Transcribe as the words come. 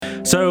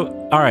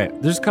So, all right,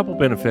 there's a couple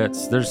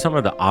benefits. There's some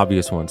of the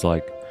obvious ones,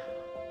 like,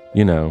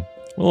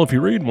 well, if you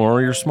read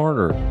more, you're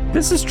smarter.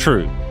 This is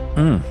true.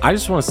 I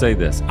just want to say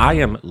this. I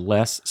am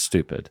less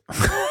stupid.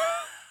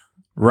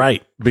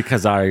 Right.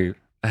 Because I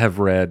have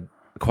read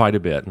quite a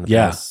bit. In the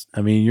past.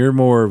 I mean, you're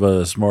more of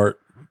a smarter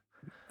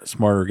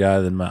guy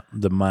than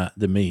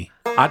me.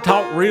 I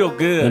talk real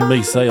good. Than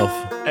myself.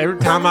 Every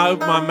time I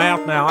open my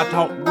mouth now, I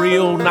talk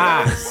real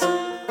nice.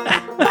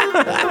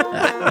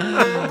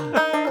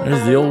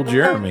 There's the old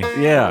Jeremy.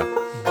 Yeah.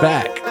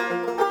 Back.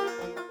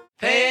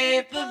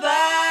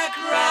 Paperback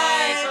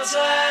writer.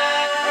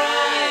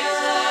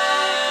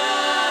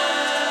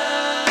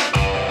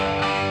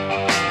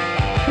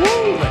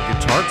 Woo, that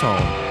guitar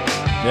tone.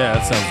 Yeah,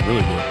 that sounds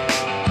really good.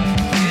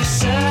 You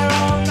said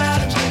all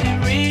about it when you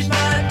read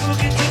my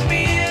book. It took me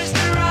years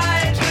to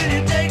write. Will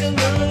you take a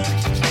look?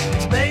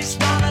 It's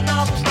based on a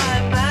novel by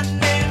a man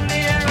named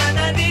Lear, and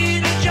I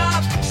need a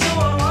job, so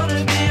I want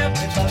to be a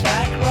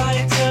paperback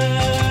writer.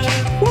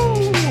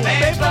 Woo!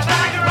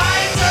 Paperback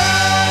writer.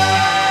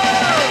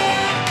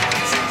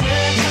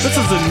 This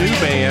is a new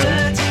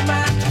band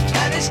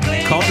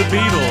called The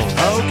Beatles.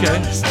 Oh, okay.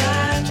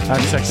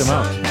 I've checked them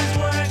out.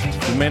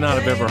 You may not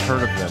have ever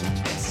heard of them.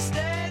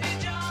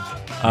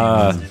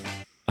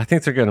 I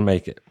think they're going to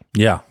make it.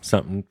 Yeah.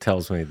 Something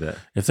tells me that.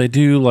 If they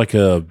do like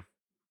an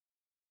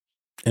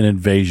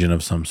invasion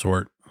of some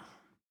sort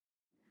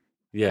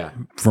Yeah.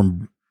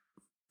 from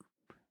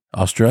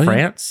Australia?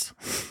 France?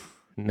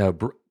 No.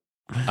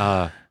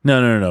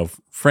 No.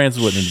 France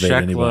wouldn't invade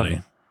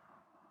anybody.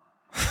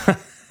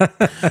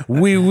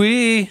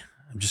 Oui.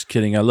 I'm just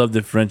kidding. I love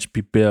the French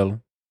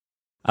people.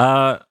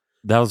 That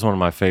was one of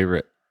my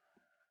favorite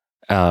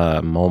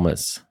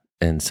moments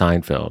in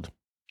Seinfeld.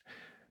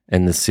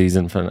 In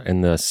the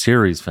in the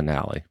series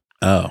finale.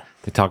 Oh.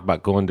 They talk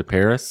about going to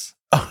Paris.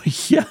 Oh,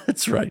 yeah,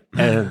 that's right.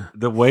 And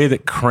the way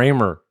that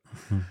Kramer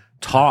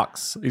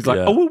talks, he's like,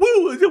 oh,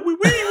 woo.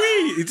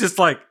 He's just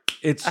like,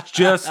 it's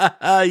just,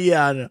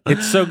 yeah, I know.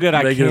 it's so good.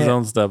 Making his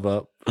own stuff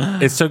up.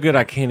 It's so good.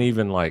 I can't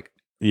even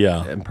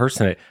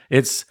impersonate.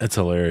 It's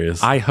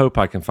hilarious. I hope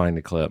I can find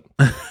a clip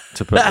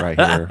to put right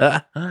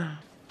here.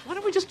 Why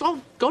don't we just all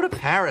go to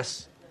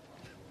Paris?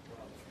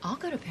 I'll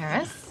go to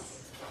Paris.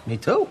 Me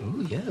too.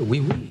 Oh, yeah, oui.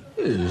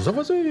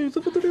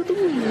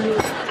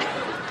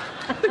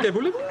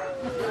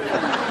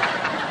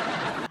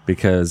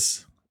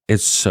 Because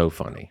it's so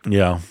funny.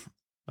 Yeah.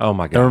 Oh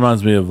my God. That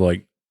reminds me of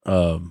like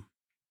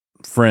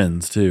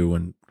Friends too,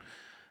 when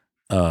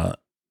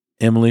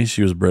Emily,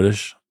 she was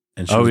British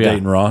and she was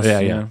dating Ross.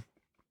 Yeah.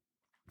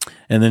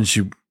 And then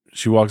she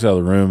walks out of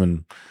the room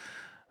and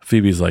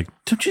Phoebe's like,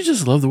 don't you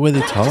just love the way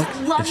they talk?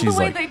 Love the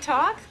way they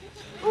talk?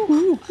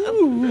 And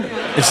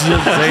she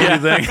doesn't say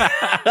anything.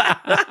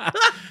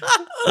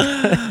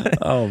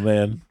 Oh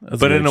man.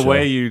 But in a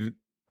way you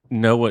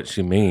know what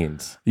she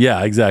means.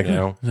 Yeah, exactly.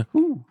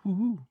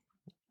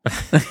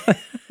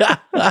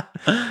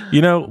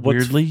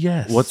 Weirdly,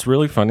 yes. What's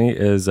really funny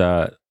is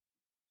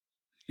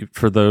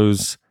for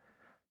those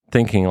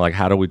thinking like,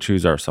 how do we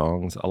choose our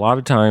songs? A lot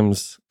of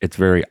times it's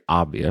very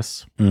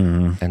obvious.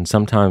 Mm-hmm. And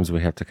sometimes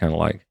we have to kind of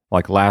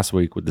like last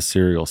week with the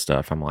cereal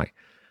stuff, I'm like,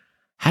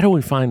 how do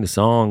we find a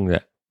song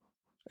that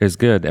is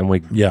good? And I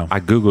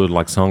Googled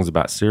like songs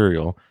about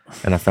cereal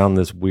and I found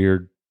this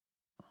weird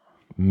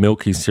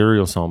milky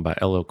cereal song by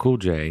LL Cool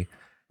J.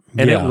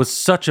 And it was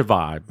such a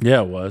vibe.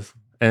 Yeah, it was.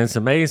 And it's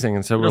amazing.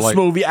 And so we're like,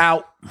 smoothie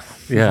out.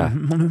 Yeah.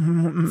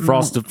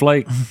 Frosted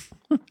Flake.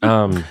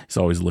 He's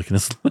always licking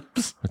his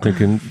lips. I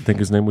think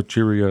his name was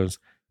Cheerios.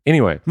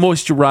 Anyway.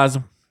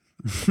 Moisturizer.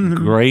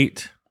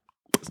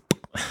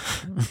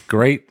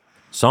 Great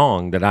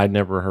song that I'd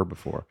never heard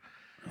before.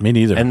 Me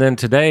neither. And then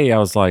today I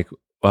was like,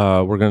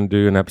 we're going to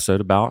do an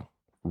episode about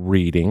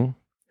reading.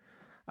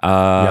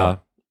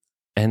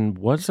 And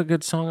what's a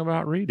good song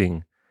about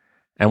reading?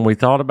 And we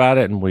thought about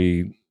it and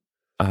we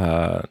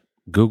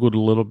Googled a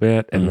little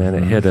bit and then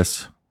it hit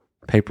us,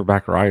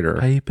 Paperback Writer.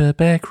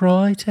 Paperback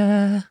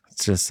Writer.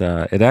 It's just,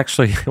 it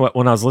actually,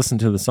 when I was listening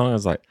to the song, I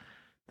was like,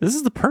 this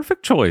is the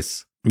perfect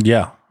choice.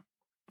 Yeah.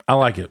 I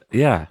like it.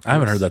 Yeah. I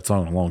haven't heard that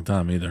song in a long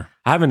time either.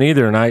 I haven't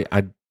either. And I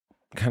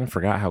kind of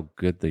forgot how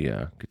good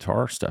the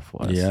guitar stuff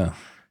was. Yeah.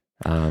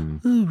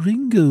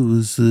 Ringo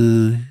was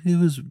it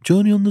was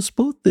Johnny on the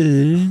spot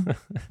there.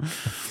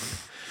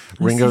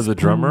 Ringo the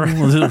drummer.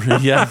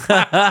 Yeah.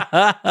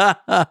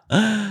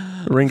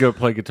 Ringo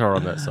played guitar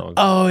on that song.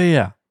 Oh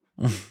yeah.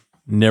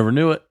 Never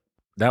knew it.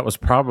 That was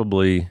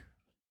probably,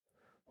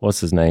 what's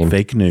his name?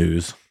 Fake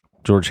news.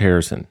 George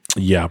Harrison.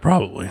 Yeah,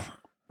 probably.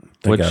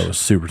 That guy was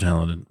super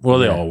talented. Well,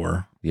 they all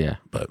were. Yeah.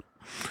 But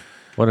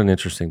what an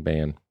interesting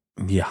band.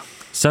 Yeah.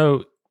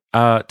 So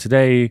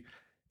today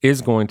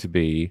is going to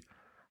be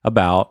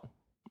about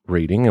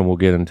reading, and we'll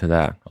get into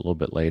that a little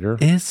bit later.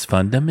 It's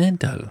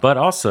fundamental. But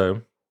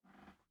also,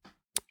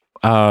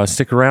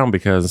 stick around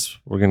because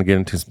we're going to get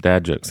into some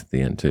dad jokes at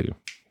the end too.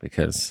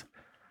 Because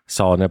I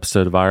saw an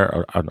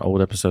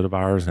old episode of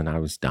ours, and I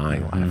was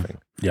dying laughing.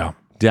 Yeah,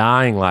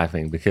 dying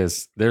laughing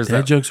because there's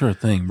dad jokes are a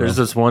thing. Bro. There's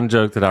this one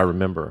joke that I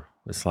remember.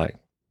 It's like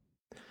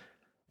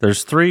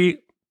There's 3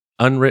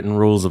 unwritten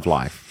rules of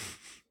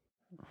life.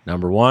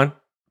 Number 1,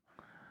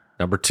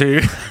 number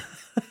 2,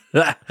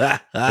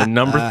 and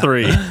number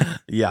 3.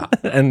 Yeah.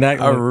 And that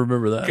I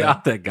remember that.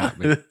 God, that got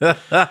me.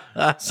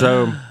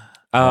 So,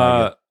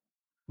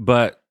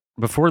 but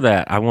before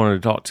that, I wanted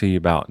to talk to you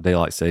about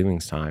daylight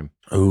savings time.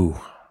 Ooh.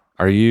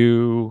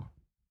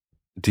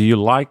 Do you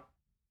like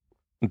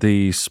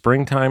the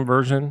springtime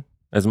version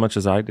as much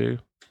as I do?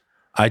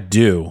 I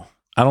do.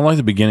 I don't like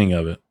the beginning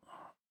of it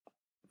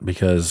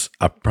because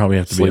I probably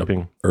have to be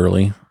Sleeping up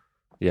early.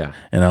 Yeah.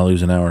 And I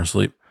lose an hour of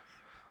sleep.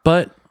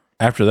 But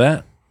after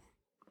that,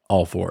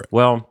 all for it.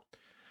 Well,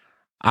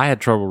 I had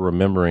trouble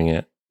remembering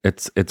it.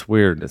 It's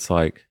weird. It's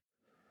like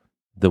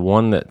the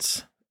one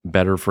that's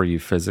better for you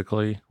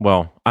physically.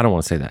 Well, I don't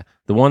want to say that.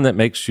 The one that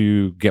makes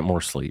you get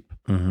more sleep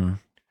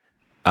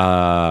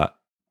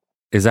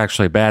is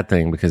actually a bad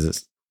thing because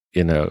it's,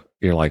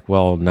 you're like,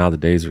 well, now the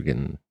days are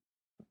getting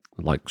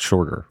like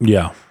shorter.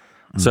 Yeah.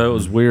 So it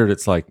was weird.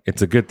 It's like,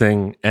 it's a good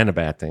thing and a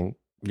bad thing.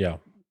 Yeah.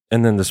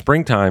 And then the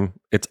springtime,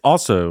 it's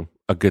also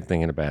a good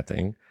thing and a bad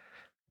thing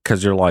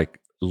because you're like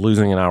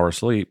losing an hour of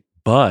sleep,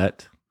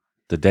 but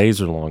the days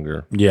are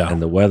longer. Yeah.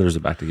 And the weather's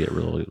about to get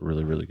really,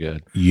 really, really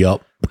good.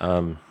 Yep.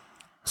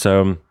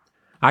 So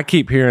I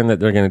keep hearing that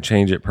they're going to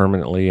change it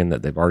permanently and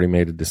that they've already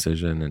made a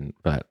decision.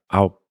 But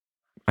I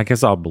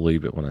guess I'll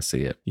believe it when I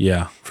see it.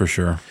 Yeah, for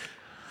sure.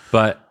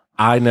 But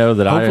I know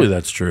that hopefully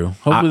that's true.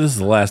 Hopefully this is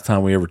the last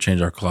time we ever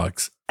change our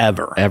clocks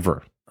ever.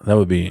 That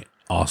would be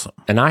awesome.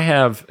 And I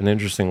have an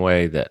interesting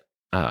way that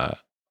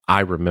I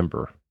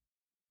remember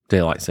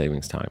daylight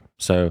savings time.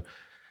 So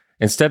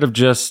instead of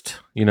just,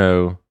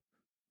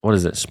 what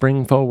is it?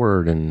 Spring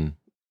forward and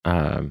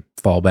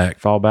fall back.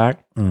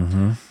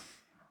 Mm-hmm.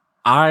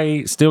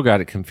 I still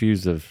got it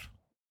confused of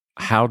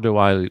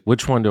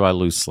which one do I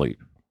lose sleep?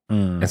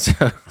 And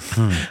so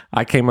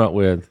I came up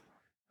with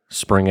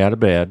spring out of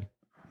bed,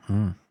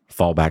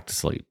 fall back to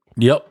sleep.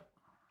 Yep.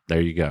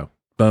 There you go.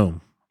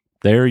 Boom.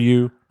 There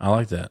you I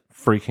like that.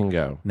 Freaking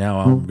go. Now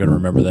I'm going to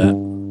remember that.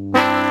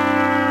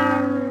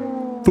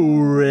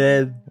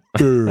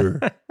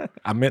 Forever.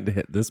 I meant to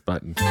hit this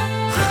button.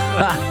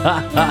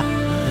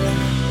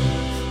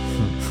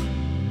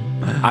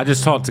 I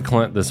just talked to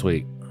Clint this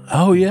week.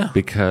 Oh, yeah.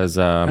 Because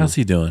how's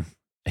he doing?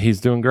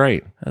 He's doing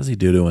great. How's he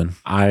doing?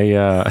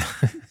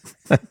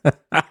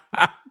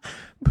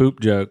 Poop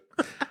joke.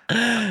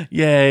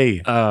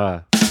 Yay.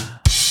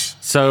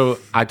 So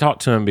I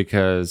talked to him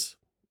because,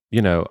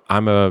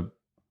 I'm a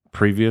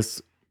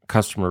previous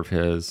customer of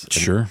his.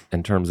 Sure.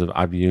 In terms of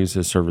I've used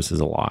his services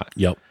a lot.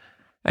 Yep.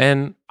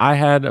 And I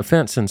had a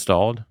fence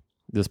installed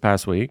this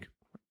past week.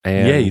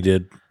 And yeah, you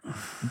did.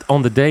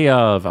 On the day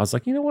of, I was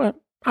like, you know what?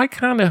 I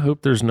kind of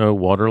hope there's no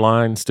water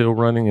line still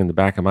running in the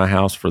back of my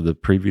house for the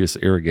previous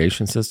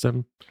irrigation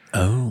system.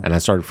 Oh. And I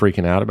started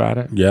freaking out about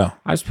it. Yeah.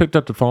 I just picked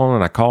up the phone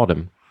and I called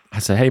him. I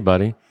said, hey,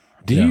 buddy,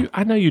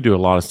 I know you do a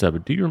lot of stuff,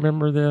 but do you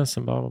remember this?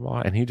 And blah, blah,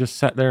 blah. And he just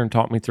sat there and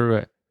talked me through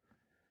it.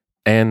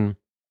 And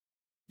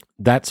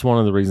that's one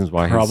of the reasons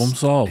why problem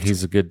solved.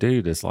 He's a good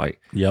dude. It's like,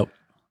 yep.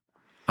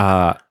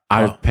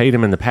 I've paid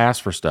him in the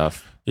past for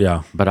stuff.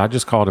 Yeah. But I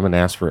just called him and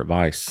asked for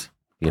advice.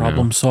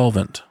 Problem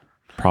solvent.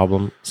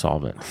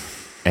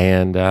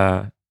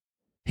 And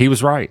he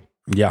was right.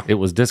 Yeah. It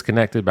was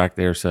disconnected back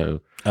there.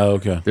 So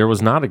okay. There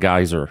was not a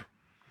geyser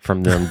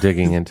from them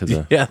digging into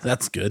the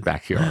that's good.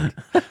 backyard.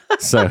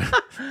 So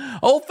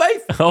Old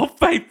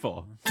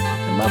Faithful.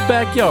 In my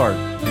backyard.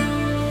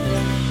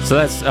 So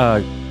that's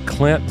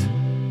Clint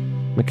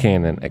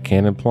McCannon at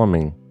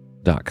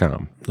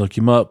cannonplumbing.com. Look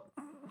him up.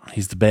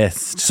 He's the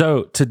best.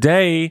 So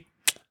today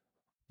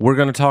we're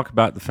going to talk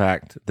about the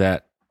fact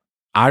that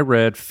I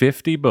read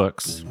 50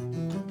 books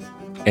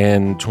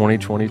in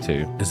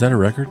 2022. Is that a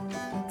record?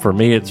 For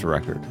me, it's a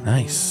record.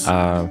 Nice.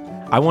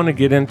 I want to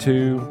get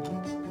into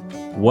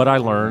what I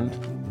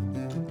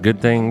learned,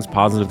 good things,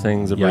 positive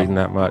things of reading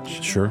that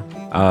much. Sure.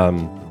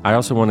 I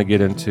also want to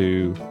get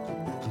into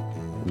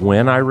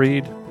when I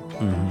read,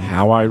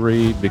 how I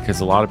read,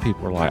 because a lot of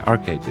people are like,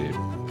 okay, dude,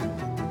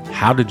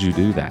 how did you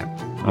do that?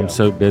 I'm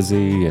so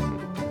busy,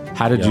 and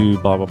how did you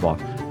blah, blah, blah.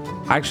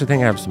 I actually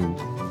think I have some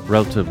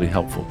relatively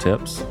helpful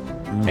tips.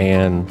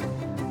 And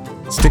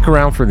stick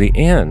around for the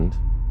end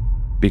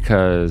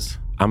because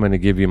I'm going to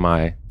give you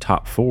my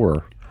top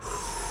 4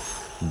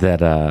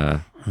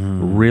 that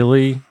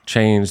really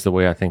changed the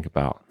way I think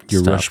about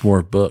your stuff. Rushmore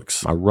of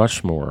books. My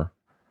Rushmore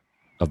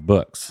of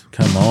books.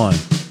 Come on.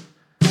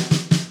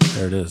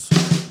 There it is.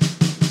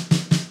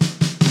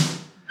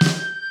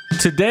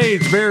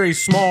 Today's very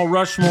small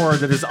Rushmore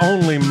that is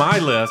only my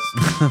list.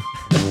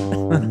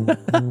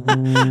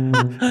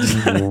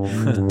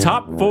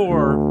 Top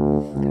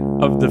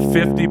 4 of the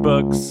 50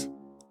 books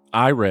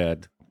I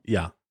read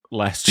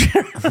last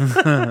year.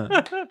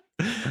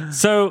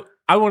 So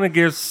I want to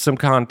give some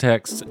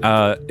context.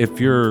 If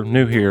you're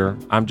new here,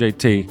 I'm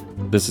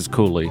JT. This is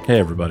Cooley. Hey,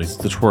 everybody. It's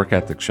the Twerk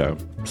Ethic Show.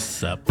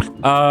 Sup?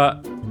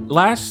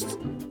 Last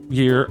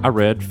year, I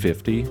read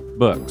 50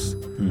 books.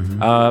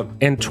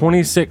 In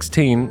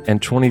 2016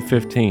 and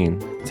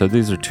 2015, so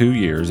these are 2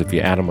 years. If you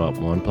add them up,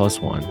 1 plus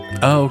 1,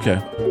 Oh,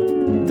 okay.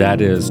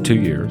 that is 2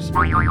 years.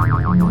 There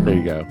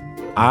you go.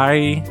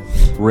 I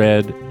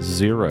read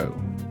 0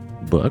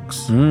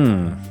 books,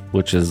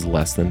 which is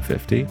less than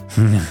 50.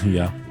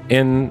 Yeah.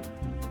 In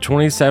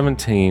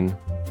 2017,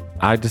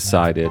 I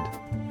decided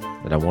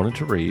that I wanted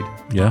to read,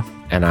 Yeah.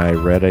 and I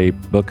read a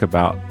book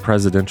about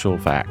presidential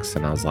facts,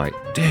 and I was like,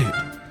 dude,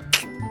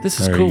 this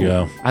is There cool. you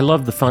go. I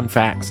love the fun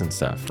facts and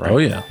stuff, right? Oh,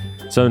 yeah.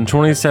 So in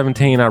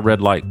 2017, I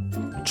read like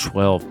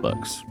 12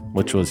 books,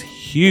 which was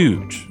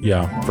huge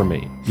Yeah. for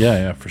me.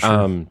 Yeah, for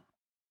sure.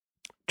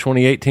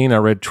 2018, I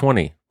read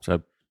 20, so I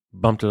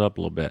bumped it up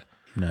a little bit.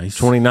 Nice.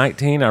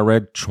 2019, I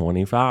read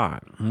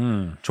 25.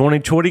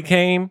 2020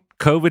 came,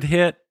 COVID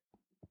hit,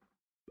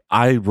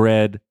 I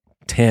read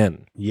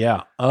 10.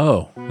 Yeah.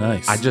 Oh,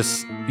 nice. I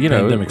just, you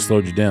know, Pandemic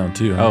slowed you down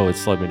too. Huh? oh, it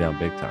slowed me down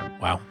big time.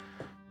 Wow.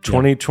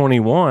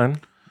 2021,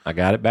 I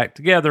got it back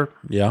together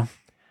Yeah.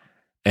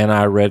 and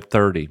I read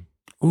 30.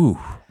 Ooh.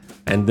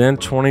 And then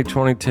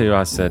 2022,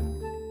 I said,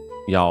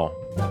 y'all,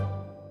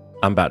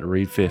 I'm about to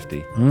read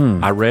 50.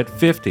 I read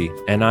 50,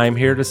 and I'm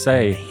here to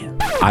say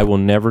I will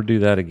never do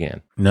that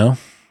again. No.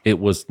 It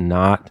was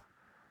not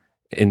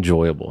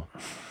enjoyable.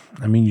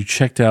 I mean, you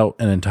checked out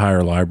an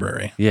entire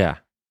library. Yeah.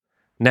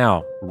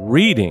 Now,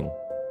 reading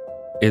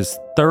is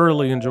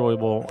thoroughly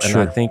enjoyable, and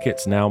Sure. I think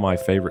it's now my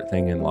favorite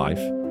thing in life.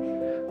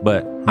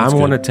 But That's I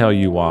want to good. tell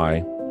you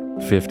why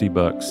 50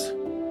 bucks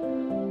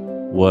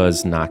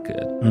was not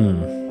good.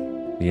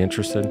 You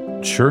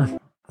interested? Sure.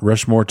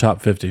 Rushmore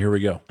top 50. Here we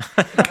go.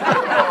 We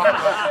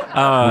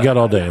got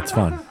all day. It's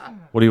fine.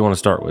 What do you want to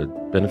start with?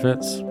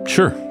 Benefits?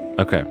 Sure.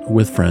 Okay.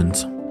 With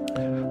friends.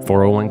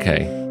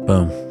 401k,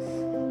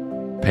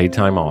 Boom. paid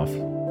time off.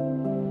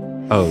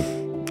 Oh,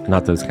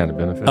 not those kind of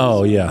benefits.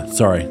 Oh, yeah.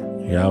 Sorry.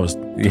 Yeah, I was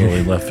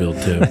totally left field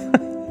too.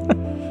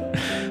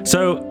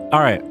 So, all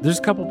right, there's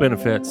a couple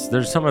benefits.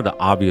 There's some of the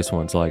obvious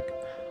ones, like,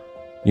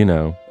 you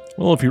know,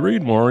 well, if you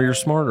read more, you're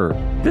smarter.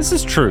 This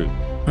is true.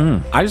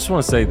 I just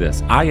want to say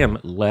this. I am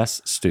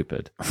less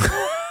stupid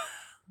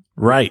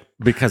Right.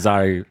 because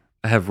I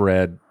have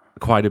read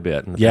quite a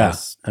bit in the Yeah.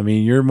 past. I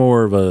mean, you're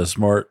more of a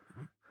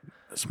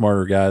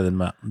smarter guy than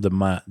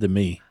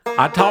me.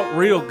 I talk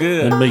real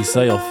good. Than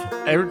myself.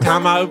 Every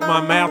time I open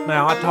my mouth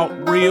now, I talk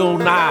real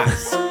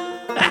nice.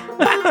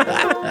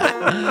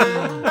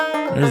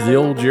 There's the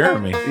old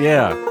Jeremy.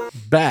 Yeah.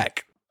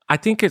 Back. I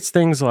think it's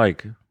things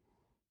like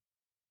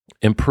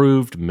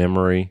improved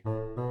memory.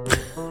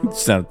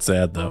 Sounds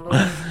sad though.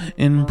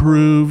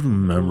 Improved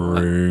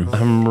memory.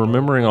 I'm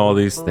remembering all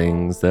these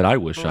things that I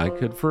wish I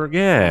could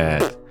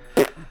forget.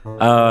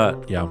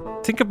 Yeah.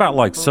 Think about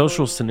like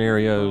social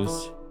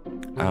scenarios,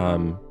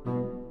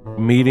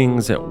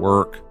 meetings at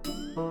work,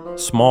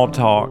 small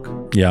talk.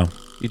 Yeah.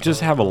 You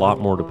just have a lot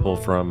more to pull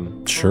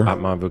from. Sure.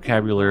 My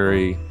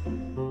vocabulary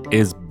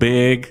is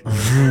big.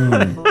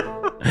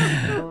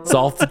 It's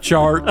off the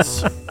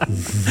charts.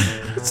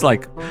 It's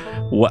like,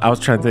 what I was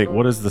trying to think,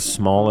 what is the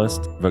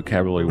smallest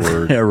vocabulary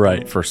word Yeah,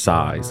 right. for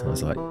size? I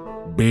was like,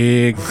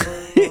 big.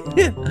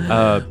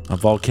 My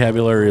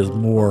vocabulary is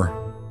more.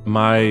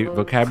 My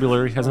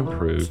vocabulary has It's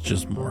improved.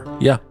 just more.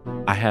 Yeah.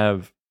 I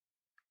have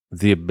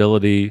the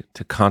ability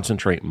to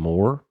concentrate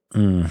more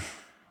than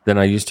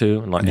I used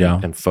to, and Yeah.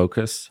 and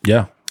focus.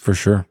 Yeah, for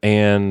sure.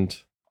 And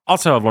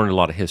also, I've learned a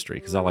lot of history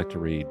because I like to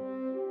read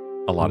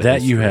a lot of That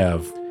history. you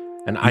have.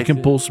 and I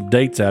can pull some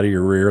dates out of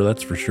your rear,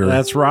 that's for sure.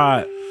 That's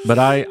right. But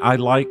I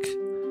like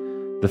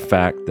the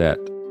fact that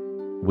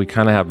we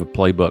kind of have a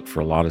playbook for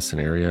a lot of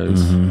scenarios.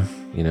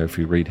 You know, if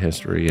you read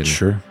history and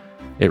sure.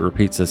 it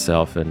repeats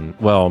itself, and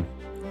well,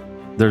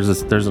 there's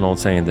an old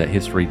saying that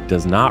history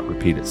does not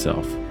repeat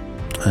itself,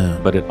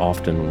 but it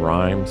often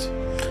rhymes.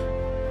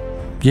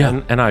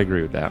 Yeah. And I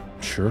agree with that.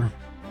 Sure.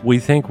 We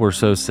think we're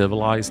so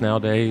civilized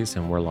nowadays,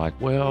 and we're like,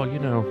 well, you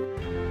know,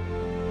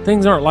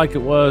 things aren't like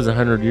it was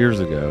 100 years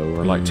ago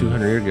or like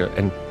 200 years ago.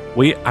 And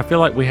I feel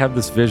like we have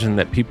this vision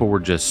that people were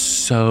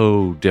just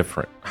so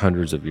different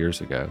hundreds of years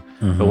ago.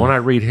 But when I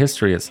read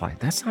history, it's like,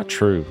 that's not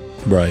true.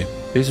 Right.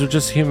 These are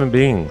just human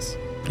beings.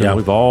 Yeah.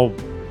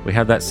 And we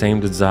have that same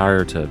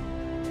desire to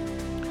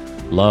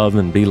love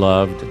and be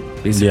loved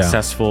and be Yeah,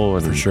 successful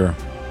and, For sure.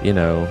 you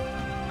know,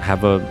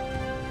 have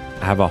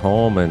a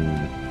home and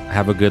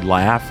have a good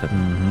laugh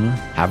and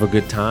have a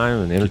good time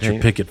and Get entertain.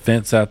 your picket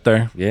fence out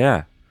there.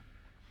 Yeah.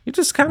 You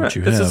just kind What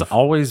you of, this has have.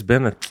 always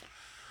been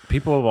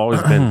people have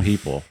always been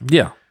people.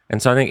 Yeah.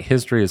 And so I think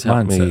history has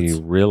helped me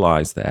Mindsets.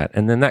 realize that.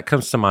 And then that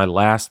comes to my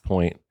last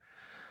point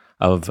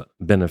of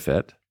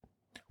benefit,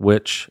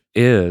 which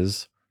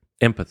is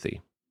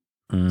empathy.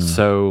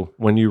 So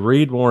when you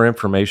read more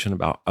information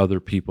about other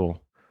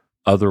people,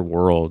 other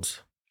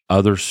worlds,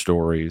 other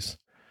stories,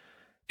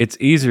 it's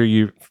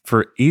easier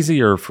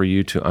for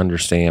you to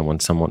understand when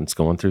someone's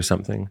going through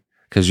something,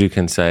 because you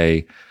can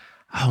say,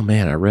 oh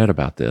man, I read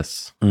about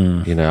this.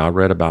 You know, I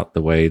read about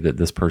the way that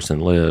this person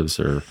lives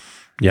or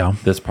Yeah.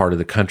 this part of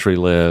the country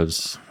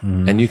lives.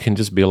 And you can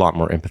just be a lot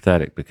more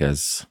empathetic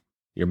because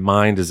your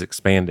mind is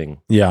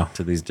expanding Yeah.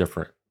 to these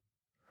different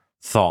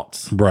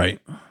thoughts. Right.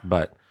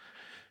 But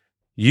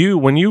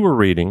when you were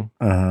reading,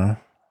 Uh-huh.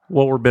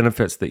 what were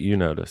benefits that you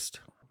noticed?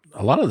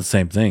 A lot of the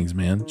same things,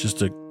 man.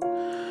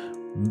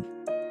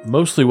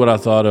 Mostly what I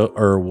thought of,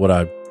 or what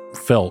I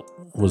felt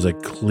was a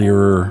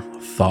clearer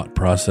thought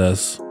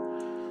process.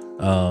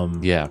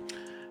 Yeah.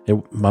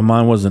 My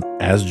mind wasn't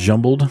as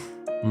jumbled,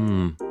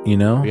 you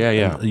know?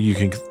 Yeah. You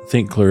can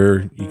think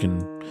clearer. You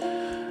can,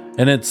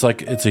 and it's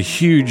a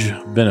huge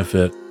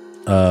benefit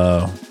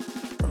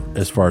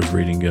as far as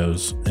reading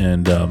goes.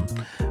 And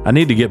I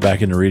need to get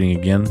back into reading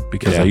again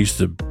because I used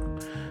to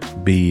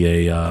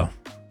be a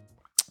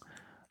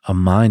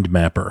mind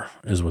mapper,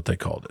 is what they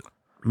called it.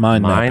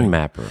 Mind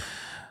mapper.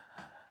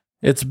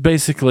 It's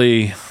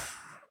basically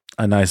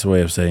a nice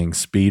way of saying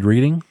speed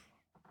reading.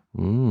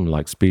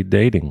 Like speed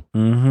dating.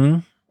 Mm-hmm.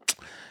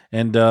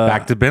 And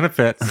back to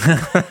benefits.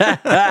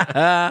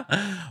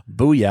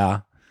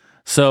 Booyah.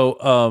 So,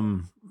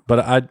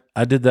 but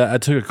I did that. I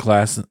took a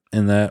class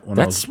in that when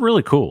That's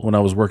really cool. When I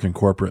was working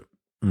corporate.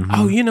 Mm-hmm.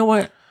 Oh, you know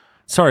what?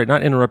 Sorry, not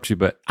to interrupt you,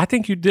 but I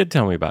think you did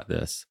tell me about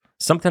this.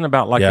 Something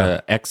about like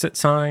a exit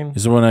sign.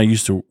 Is when I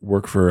used to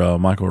work for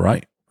Michael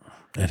Wright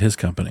at his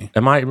company.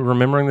 Am I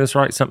remembering this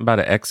right? Something about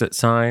an exit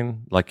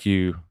sign, like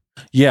you.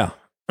 Yeah,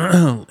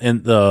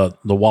 and the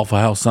Waffle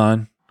House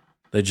sign.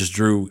 They just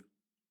drew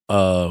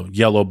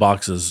yellow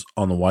boxes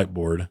on the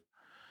whiteboard,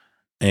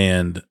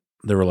 and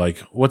they were like,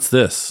 "What's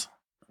this?"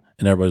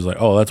 And everybody's like,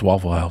 "Oh, that's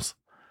Waffle House."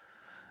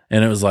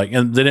 And it was like,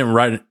 and they didn't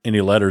write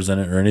any letters in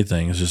it or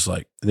anything. It's just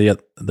like they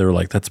were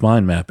like, "That's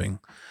mind mapping."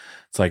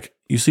 It's like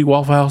you see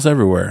Waffle House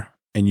everywhere,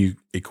 and you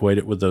equate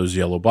it with those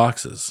yellow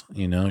boxes.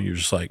 You know, you're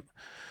just like,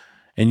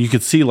 and you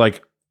could see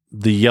like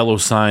the yellow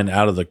sign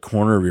out of the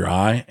corner of your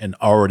eye, and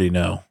already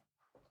know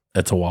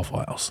that's a Waffle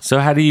House. So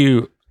how do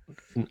you?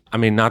 I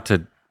mean, not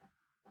to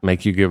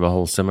make you give a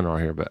whole seminar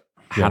here, but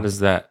how does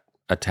that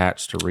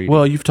attach to reading?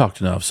 Well, you've talked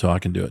enough, so I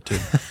can do it too.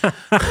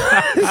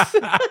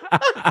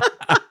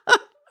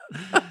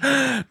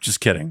 Just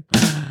kidding.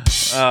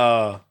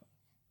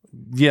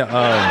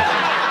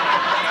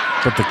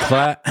 But the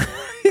class.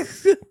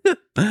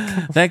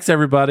 Thanks,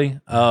 everybody.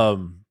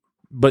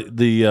 But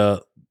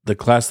the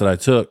class that I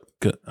took,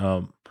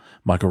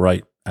 Michael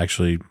Wright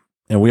actually,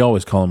 and we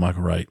always call him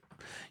Michael Wright.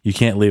 You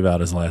can't leave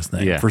out his last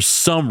name for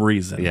some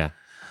reason. Yeah.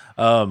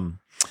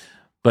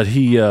 But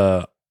he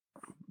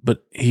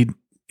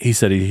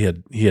said he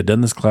had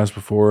done this class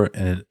before,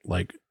 and it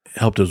like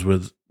helped us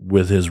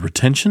with his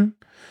retention,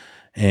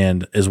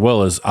 and as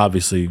well as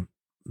obviously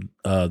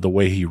the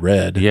way he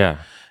read. Yeah.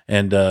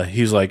 And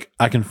he's like,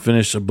 I can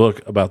finish a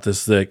book about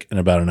this thick in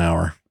about an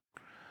hour,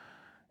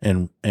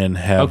 and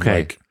have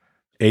like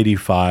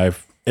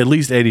 85, at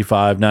least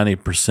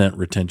 90%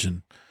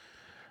 retention.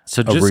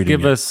 So just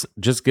give us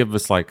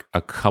like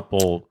a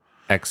couple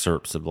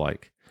excerpts of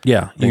like.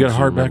 Yeah, you got a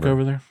hardback remember.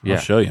 over there? Yeah.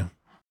 I'll show you.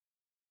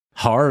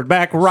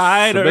 Hardback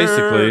Rider. So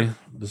basically,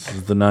 this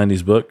is the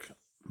 90s book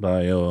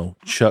by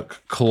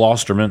Chuck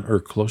Klosterman.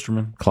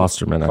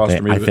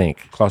 I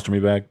think.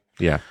 Colostomy bag.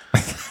 Yeah.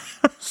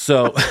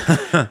 So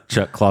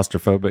Chuck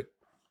claustrophobic.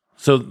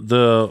 So with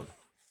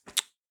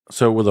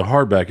a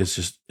hardback,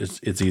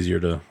 it's easier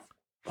to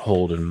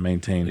hold and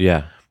maintain.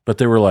 Yeah. But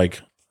they were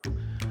like,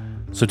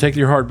 so take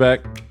your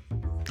hardback,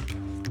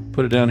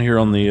 put it down here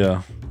on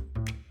the,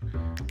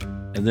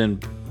 and then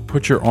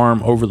put your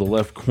arm over the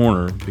left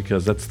corner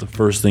because that's the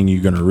first thing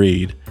you're going to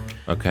read.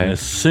 Okay. And as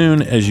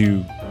soon as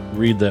you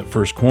read that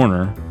first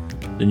corner,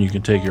 then you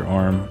can take your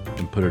arm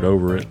and put it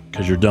over it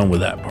because you're done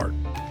with that part.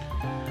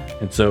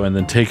 And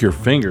then take your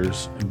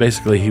fingers. And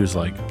basically, he was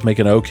like, make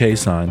an OK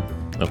sign.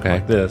 Okay.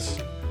 Like this.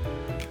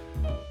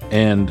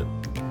 And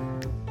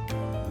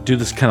do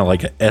this kind of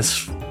like an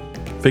S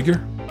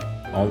figure.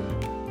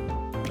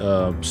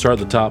 Start at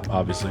the top,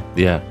 obviously.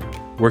 Yeah.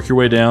 Work your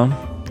way down.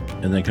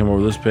 And then come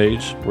over this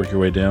page. Work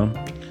your way down.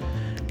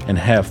 And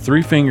have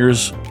 3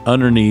 fingers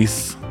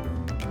underneath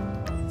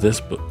this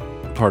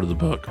part of the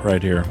book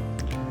right here.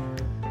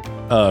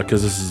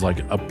 Because this is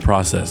like a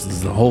process. This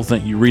is the whole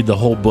thing. You read the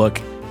whole book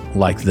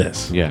like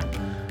this. Yeah.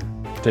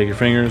 Take your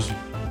fingers,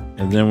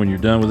 and then when you're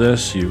done with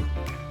this, you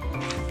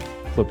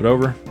flip it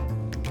over,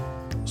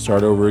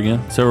 start over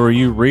again. So are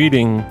you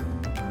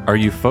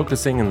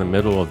focusing in the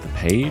middle of the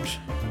page?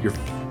 You're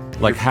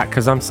like,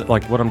 because I'm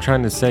like, what I'm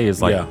trying to say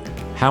is like,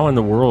 how in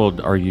the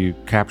world are you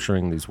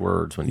capturing these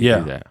words when you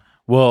do that?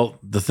 Well,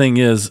 the thing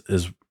is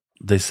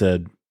they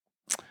said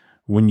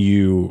when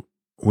you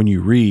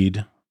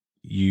read,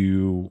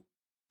 you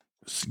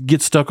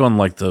get stuck on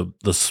like the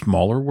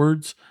smaller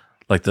words.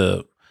 Like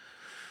the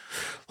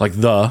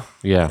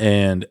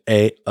and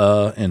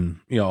and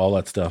all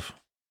that stuff,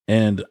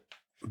 and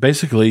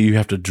basically you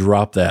have to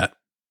drop that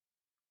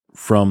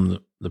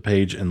from the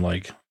page and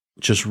like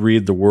just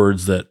read the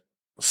words that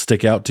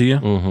stick out to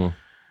you,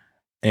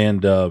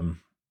 and so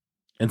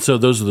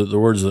those are the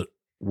words that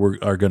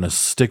are going to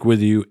stick with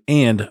you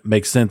and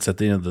make sense at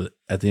the end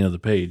of the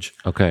page.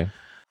 Okay.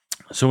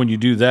 So when you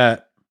do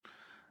that,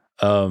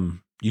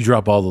 you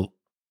drop all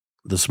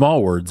the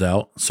small words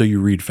out, so you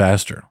read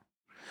faster.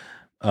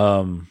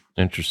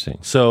 Interesting.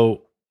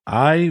 So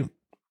I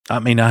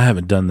mean, I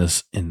haven't done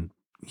this in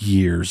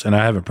years, and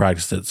I haven't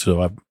practiced it,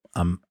 so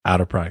I'm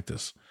out of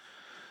practice.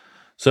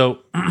 So,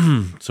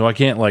 so I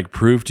can't like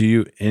prove to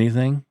you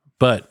anything,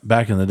 but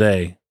back in the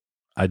day,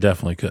 I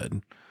definitely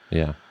could.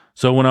 Yeah.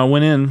 So when I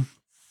went in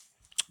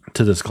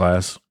to this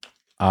class,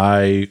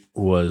 I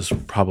was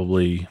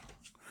probably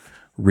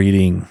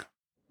reading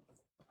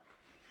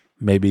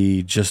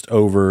maybe just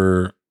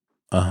over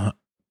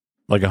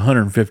like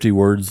 150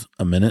 words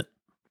a minute.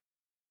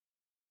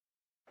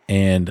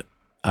 And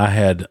I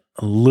had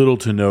little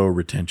to no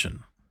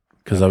retention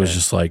because I was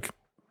just like,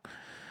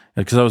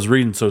 because I was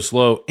reading so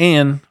slow,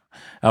 and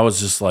I was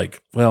just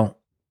like, well,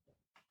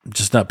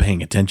 just not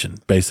paying attention,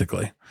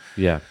 basically.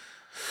 Yeah.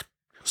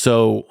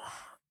 So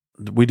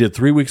we did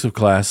 3 weeks of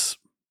class.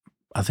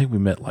 I think we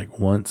met like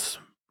once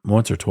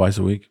or twice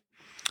a week.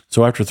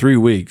 So after 3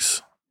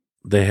 weeks,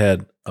 they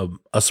had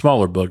a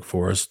smaller book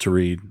for us to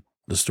read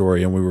the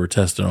story, and we were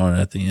testing on it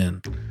at the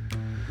end.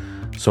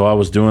 So I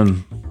was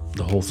doing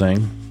the whole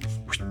thing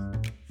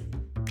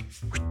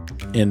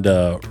and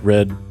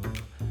read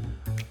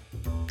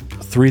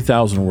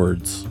 3,000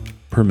 words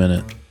per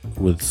minute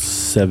with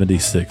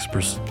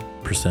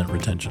 76%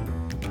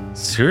 retention.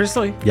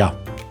 Seriously? Yeah.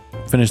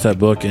 Finished that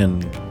book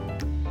in,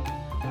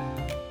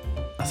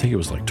 I think it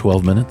was like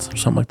 12 minutes or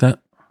something like that.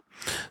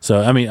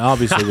 So, I mean,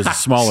 obviously it was a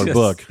smaller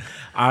book.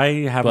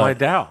 I have my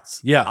doubts.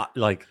 Yeah.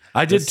 Like,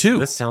 I did too.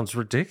 This sounds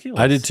ridiculous.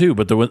 I did too.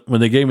 But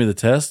when they gave me the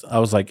test, I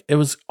was like, it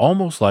was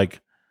almost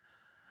like,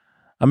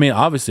 I mean,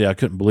 obviously I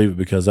couldn't believe it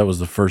because that was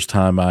the first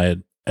time I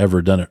had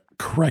ever done it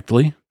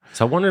correctly.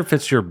 So I wonder if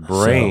it's your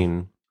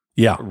brain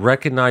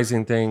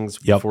recognizing things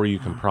before you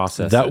can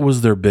process that it.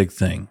 was their big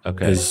thing.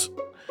 Okay. Is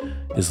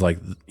like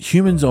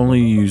humans only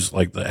use,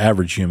 like the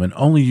average human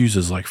only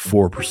uses like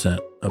 4%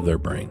 of their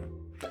brain.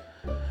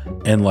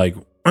 And like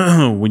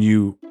when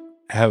you're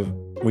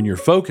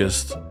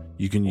focused,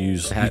 you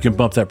can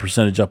bump that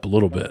percentage up a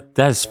little bit.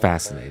 That is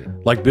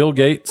fascinating. Like Bill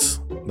Gates,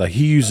 like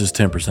he uses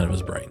 10% of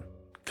his brain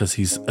because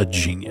he's a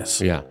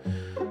genius. Yeah.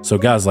 So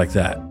guys like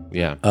that.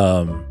 Yeah.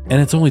 And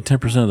it's only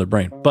 10% of the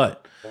brain.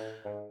 But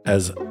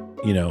as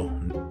you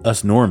know,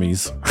 us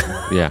normies,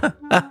 yeah.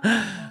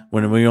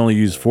 when we only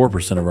use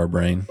 4% of our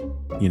brain,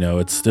 you know,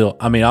 it's still,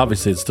 I mean,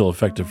 obviously it's still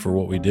effective for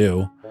what we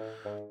do,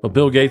 but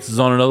Bill Gates is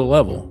on another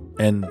level,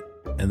 and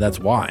that's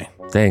why.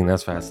 Dang,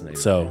 that's fascinating.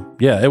 So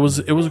yeah, it was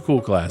a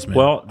cool class, man.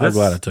 Well, I'm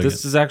glad I took it.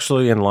 This is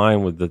actually in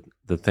line with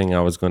the thing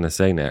I was going to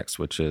say next,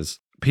 which is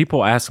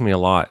people ask me a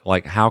lot,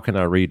 like, how can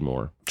I read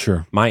more?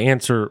 Sure. My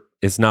answer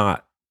is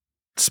not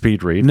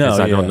speed read because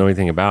I don't know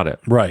anything about it.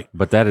 Right.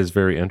 But that is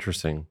very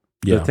interesting.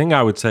 Yeah. The thing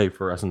I would say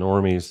for us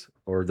normies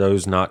or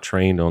those not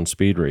trained on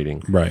speed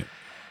reading, right,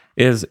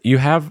 is you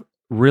have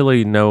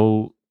really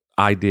no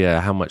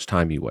idea how much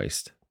time you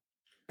waste.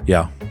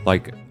 Yeah.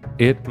 Like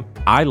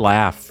I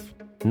laugh,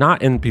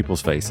 not in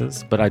people's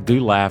faces, but I do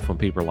laugh when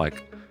people are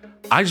like,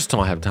 I just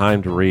don't have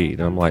time to read.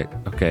 And I'm like,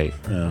 okay,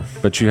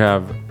 but you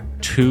have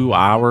 2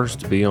 hours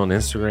to be on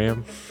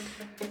Instagram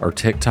or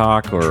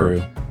TikTok or,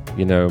 True.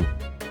 you know,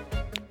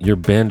 you're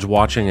binge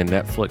watching a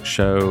Netflix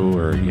show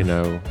or, you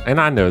know,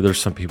 and I know there's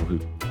some people who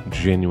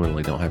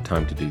genuinely don't have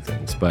time to do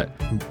things, but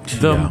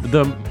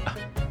the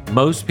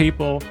most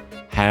people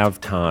have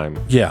time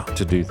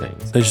to do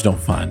things. They just don't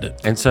find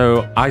it. And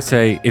so I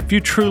say, if you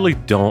truly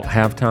don't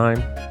have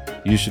time,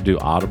 you should do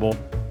Audible.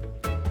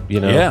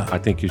 You know, I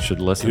think you should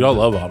listen. Dude, I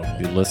love Audible.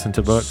 You listen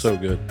to books. So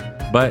good.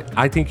 But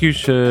I think you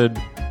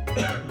should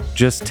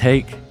just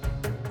take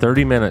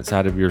 30 minutes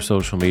out of your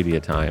social media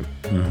time,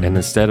 and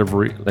instead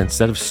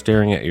of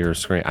staring at your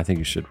screen, I think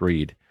you should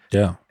read.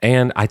 Yeah.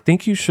 And I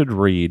think you should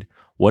read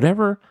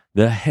whatever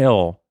the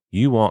hell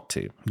you want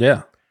to.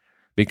 Yeah.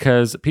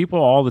 Because people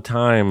all the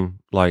time,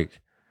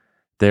 like,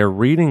 they're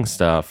reading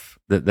stuff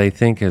that they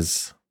think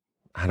is,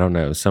 I don't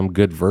know, some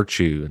good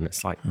virtue. And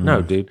it's like,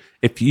 no, dude,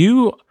 if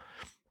you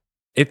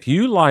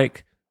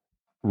like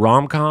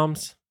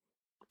rom-coms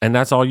and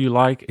that's all you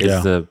like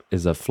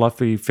is a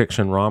fluffy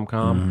fiction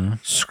rom-com,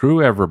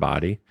 screw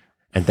everybody.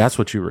 And that's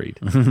what you read.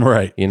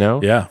 Right. You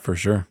know? Yeah, for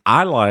sure.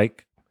 I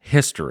like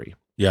history.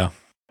 Yeah.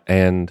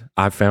 And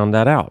I found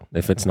that out.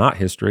 If it's not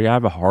history, I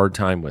have a hard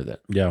time with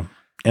it. Yeah.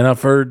 And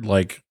I've heard,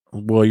 like,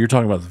 well, you're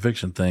talking about the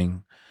fiction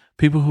thing.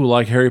 People who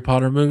like Harry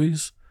Potter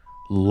movies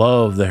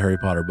love the Harry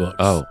Potter books.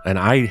 Oh, and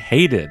I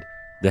hated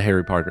the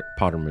Harry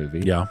Potter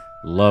movie. Yeah.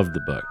 Loved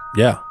the book.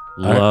 Yeah.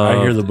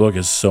 I hear the book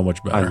is so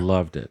much better. I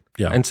loved it.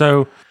 Yeah. And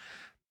so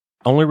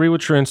only read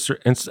what you're interested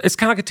in. It's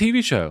kind of like a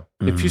TV show.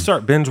 If you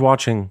start binge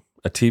watching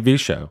a TV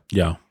show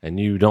and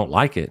you don't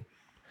like it,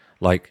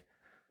 like,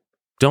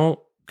 don't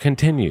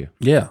continue.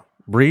 Yeah.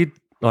 Read,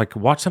 like,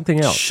 watch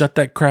something else. Shut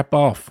that crap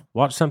off.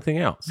 Watch something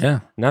else. Yeah.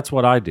 And that's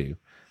what I do.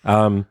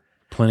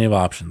 Plenty of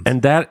options.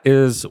 And that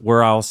is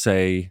where I'll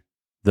say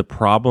the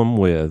problem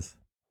with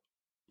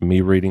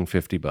me reading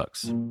 50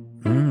 books.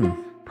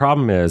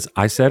 Problem is,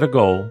 I set a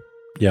goal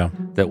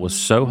that was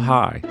so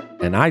high,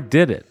 and I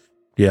did it.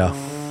 Yeah.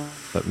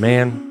 But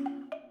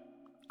man,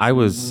 I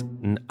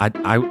wasn't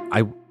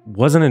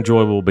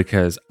enjoyable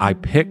because I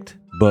picked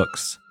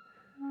books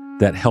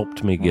that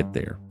helped me get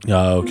there.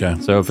 Oh, okay.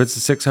 So if it's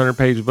a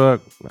 600-page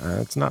book,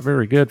 it's not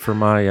very good for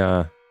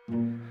my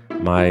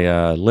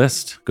my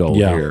list goal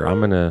here. I'm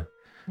gonna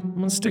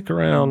stick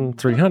around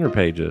 300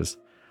 pages,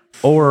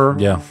 or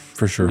Yeah,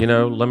 for sure.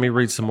 let me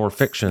read some more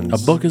fictions.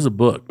 A book is a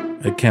book.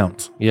 It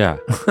counts. Yeah,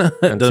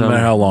 It doesn't matter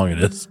how long it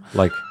is.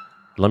 like,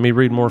 let me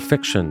read more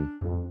fiction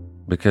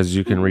because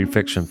you can read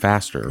fiction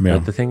faster. Yeah.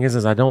 But the thing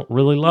is I don't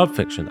really love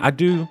fiction.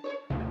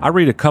 I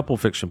read a couple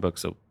fiction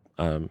books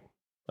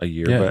a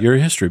year. Yeah, but you're a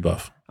history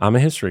buff. I'm a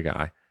history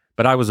guy,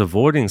 but I was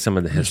avoiding some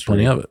of the There's history.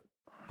 plenty of it.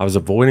 I was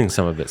avoiding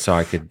some of it so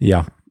I could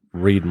Yeah,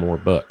 read more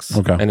books.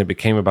 Okay. And it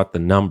became about the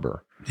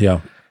number.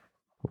 yeah.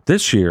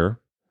 This year,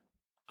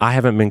 I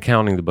haven't been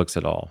counting the books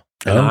at all.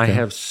 And Oh, I okay.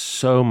 have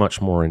so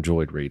much more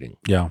enjoyed reading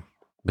Yeah,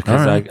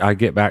 because All right. I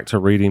get back to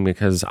reading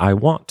because I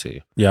want to.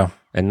 yeah.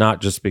 And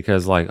not just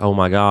because, like, oh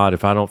my God,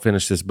 if I don't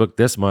finish this book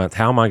this month,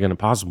 how am I going to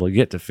possibly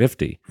get to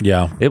 50?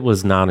 Yeah, It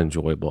was not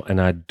enjoyable. And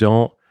I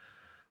don't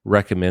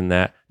recommend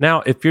that.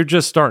 Now, if you're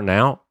just starting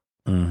out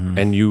mm-hmm.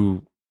 and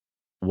you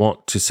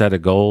want to set a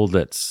goal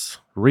that's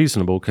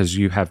reasonable because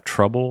you have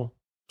trouble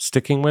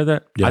sticking with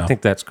it, I Yeah.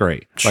 think that's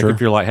great. Sure. Like if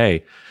you're like, hey,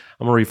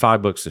 I'm going to read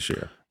 5 books this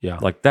year. Yeah.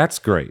 Like that's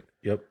great.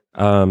 Yep.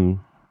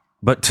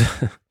 But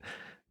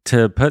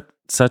to put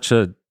such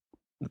a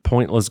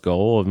pointless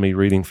goal of me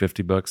reading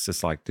 50 books,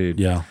 it's like, dude,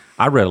 Yeah.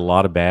 I read a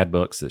lot of bad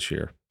books this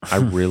year. I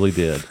really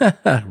did.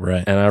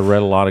 Right. And I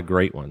read a lot of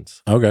great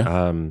ones. Okay.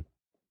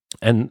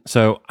 And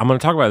so I'm going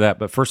to talk about that.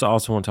 But first, I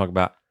also want to talk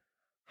about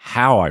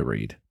how I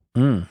read.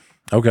 Okay.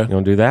 You want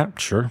to do that?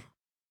 Sure.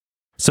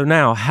 So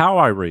now, how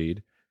I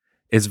read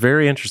is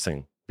very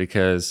interesting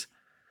because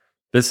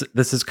this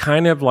is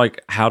kind of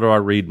like, how do I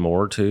read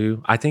more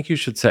too? I think you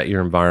should set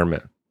your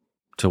environment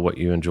to what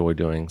you enjoy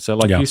doing. So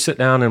like you sit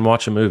down and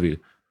watch a movie.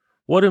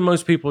 What do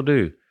most people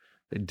do?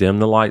 They dim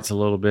the lights a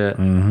little bit.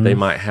 Mhm. They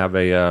might have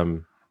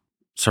a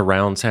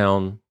surround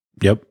sound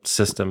Yep.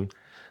 system.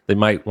 They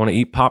might want to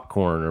eat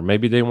popcorn, or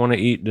maybe they want to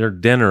eat their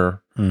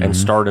dinner and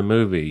start a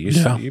movie.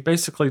 You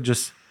basically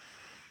just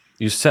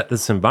you set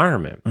this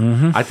environment.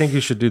 I think you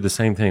should do the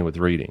same thing with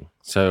reading.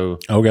 So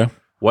Okay.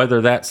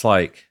 whether that's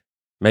like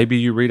maybe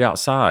you read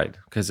outside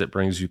because it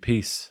brings you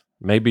peace.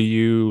 Maybe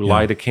you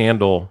light a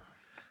candle.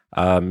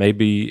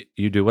 Maybe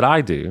you do what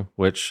I do,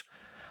 which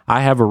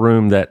I have a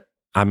room that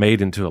I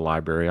made into a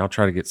library. I'll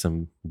try to get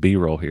some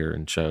B-roll here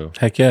and show.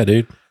 Heck yeah,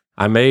 dude.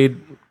 I made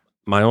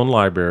my own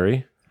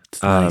library.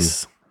 It's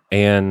nice.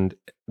 And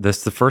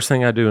that's the first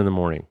thing I do in the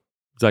morning.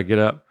 As I get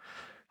up,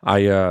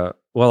 I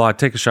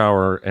take a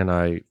shower and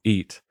I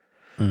eat.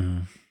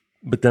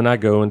 But then I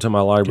go into my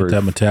Get library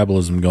that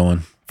metabolism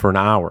going. for an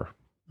hour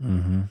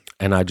Mm-hmm.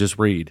 and I just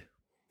read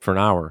for an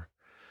hour.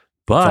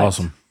 But That's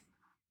awesome.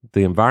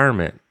 the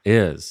environment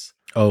is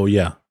Oh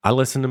yeah. I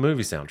listen to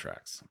movie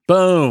soundtracks.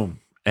 Boom.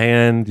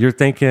 And you're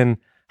thinking,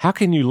 how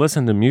can you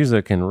listen to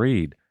music and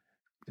read?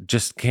 It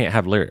just can't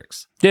have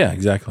lyrics. Yeah,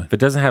 exactly. If it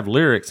doesn't have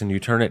lyrics and you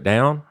turn it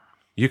down,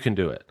 you can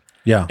do it.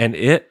 Yeah. And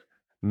it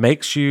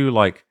makes you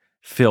like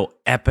feel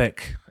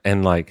epic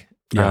and like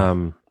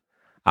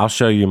I'll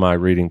show you my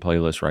reading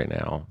playlist right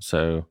now.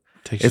 So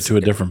Takes you to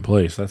a different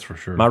place, that's for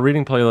sure. my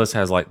reading playlist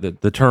has like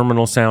the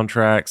Terminal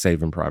soundtrack,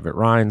 Saving Private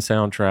Ryan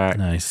soundtrack.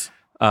 Nice.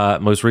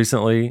 Most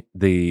recently,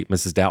 the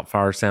Mrs.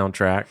 Doubtfire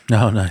soundtrack.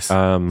 Oh, nice.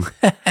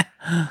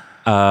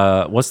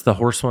 What's the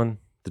horse one?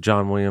 The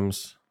John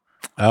Williams.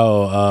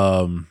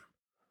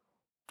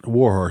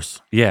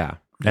 Warhorse. Yeah.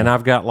 And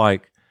I've got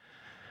like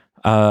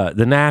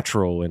The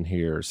Natural in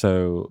here.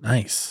 So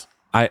Nice.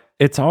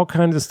 it's all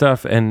kinds of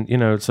stuff. And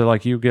so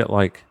like you get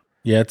like,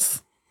 Yeah,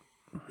 it's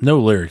no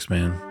lyrics,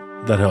 man.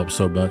 That helps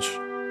so much.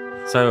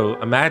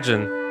 so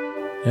imagine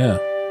Yeah.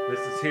 this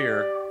is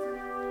here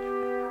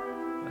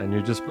and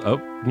you just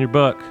open your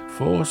book.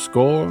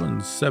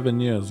 7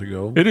 years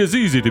ago. It is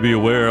easy to be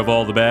aware of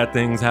all the bad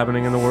things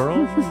happening in the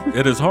world.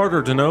 It is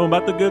harder to know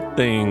about the good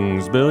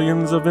things,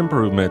 billions of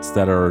improvements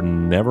that are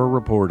never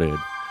reported.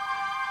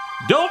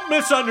 Don't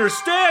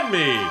misunderstand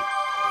me.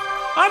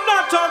 I'm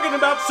not talking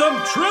about some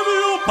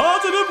trivial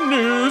positive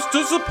news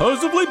to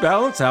supposedly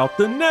balance out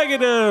the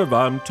negative.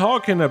 I'm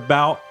talking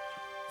about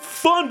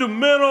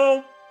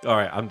fundamental. All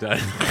right, I'm done.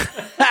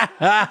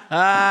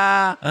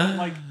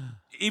 Like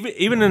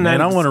even in that,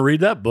 Man, I want to read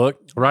that book.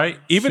 right?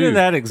 Even in Shoot.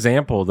 that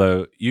example,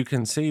 though, you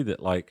can see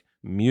that like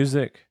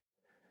music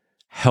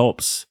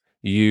helps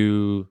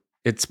you.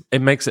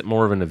 It makes it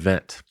more of an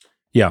event.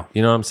 Yeah.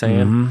 You know what I'm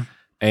saying? Mhm.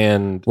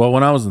 And Well,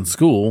 when I was in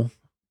school,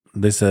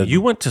 they said you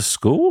went to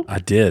school? I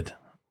did.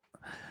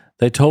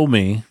 They told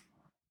me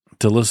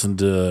to listen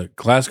to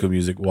classical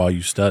music while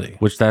you study.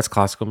 Which that's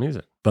classical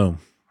music. Boom.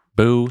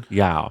 Boo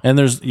yow. And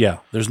there's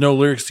no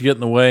lyrics to get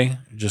in the way.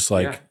 Just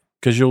like Yeah.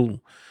 because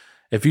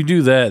if you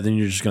do that, then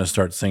you're just going to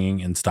start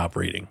singing and stop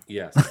reading.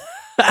 Yes.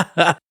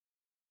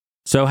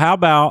 So how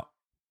about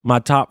my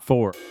top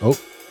 4? Oh,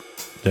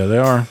 there they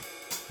are.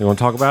 You want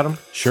to talk about them?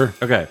 Sure.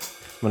 Okay.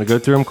 I'm going to go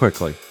through them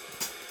quickly.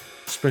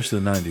 Especially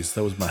the 90s.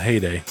 That was my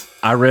heyday.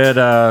 I read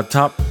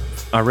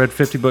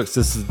 50 books.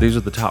 These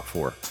are the top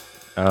 4.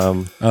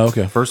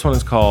 Okay. First one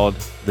is called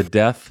The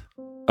Death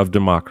of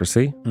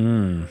Democracy.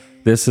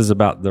 This is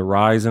about the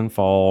rise and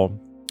fall,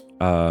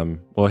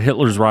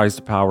 Hitler's rise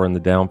to power and the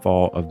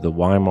downfall of the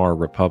Weimar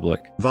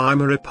Republic.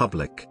 Weimar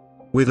Republic.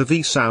 With a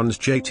V sounds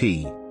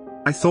JT.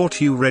 I thought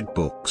you read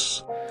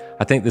books.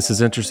 I think this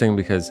is interesting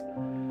because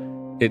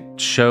it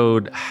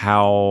showed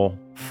how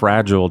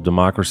fragile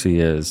democracy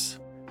is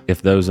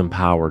if those in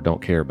power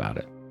don't care about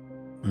it.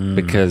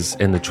 Because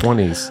in the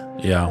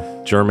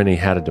 20s, Germany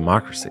had a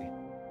democracy.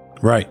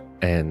 Right.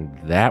 And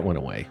that went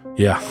away.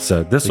 Yeah.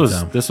 So this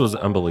was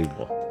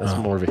unbelievable. That's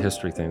more of a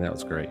history thing. That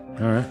was great.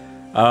 All right.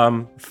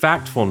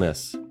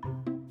 Factfulness.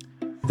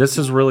 This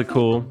is really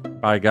cool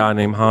by a guy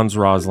named Hans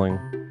Rosling.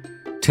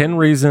 10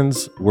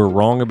 reasons we're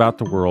wrong about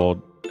the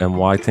world and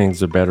why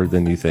things are better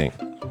than you think.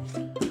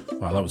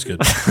 Wow, that was good.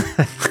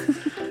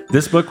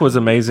 This book was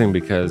amazing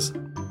because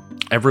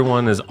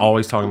everyone is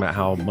always talking about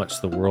how much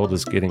the world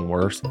is getting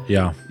worse.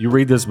 Yeah. You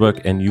read this book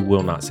and you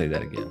will not say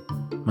that again.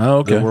 Oh,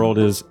 okay. The world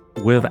is,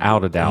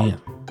 without a doubt,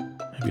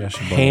 maybe I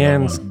should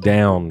hands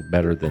down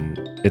better than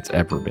it's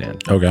ever been.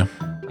 Okay.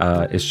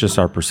 It's just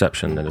our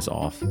perception that is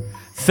off.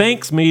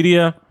 Thanks,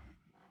 media.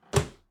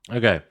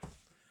 Okay.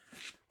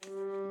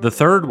 The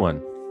third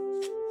one.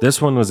 This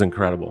one was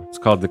incredible. It's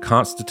called The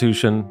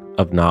Constitution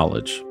of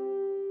Knowledge.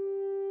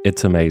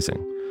 It's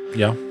amazing.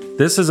 Yeah.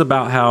 This is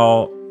about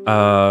how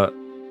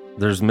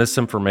there's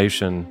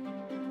misinformation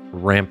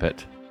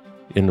rampant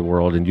in the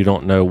world and you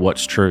don't know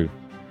what's true.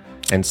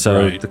 And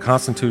so the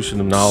Constitution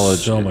of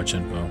Knowledge... So much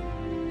info.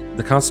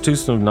 The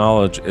Constitution of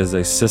Knowledge is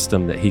a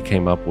system that he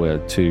came up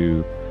with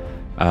to...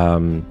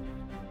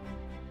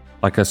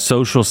 like a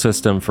social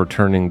system for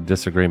turning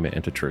disagreement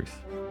into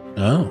truth.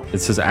 Oh.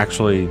 This is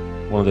actually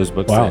one of those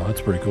books. Wow, that's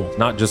pretty cool. It's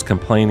not just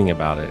complaining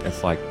about it.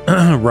 It's like,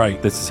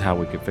 right. This is how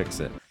we could fix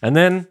it. And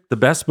then the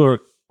best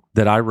book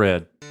that I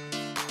read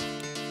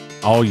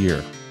all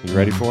year. You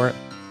ready for it?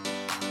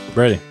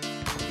 Ready.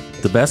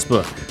 The best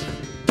book.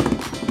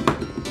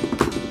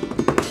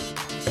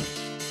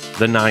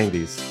 The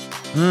 90s.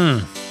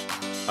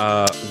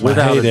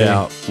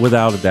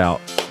 Without a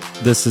doubt,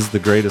 this is the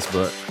greatest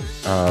book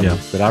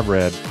that I've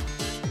read.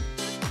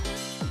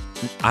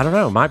 I don't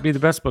know. It might be the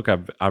best book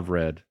I've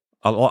read.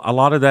 A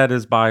lot of that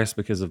is biased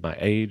because of my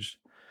age.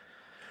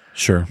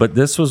 Sure. But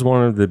this was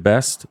one of the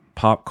best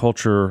pop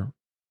culture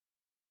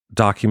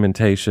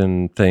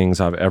documentation things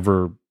I've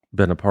ever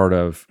been a part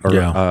of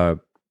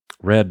or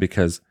read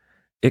because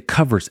it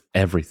covers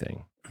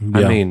everything. Yeah.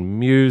 I mean,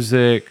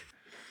 music,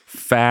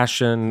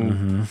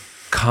 fashion,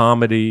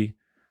 comedy.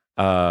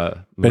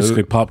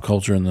 Basically pop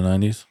culture in the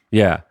 90s.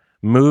 Yeah.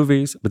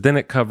 Movies, but then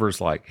it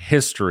covers like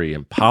history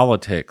and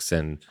politics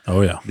and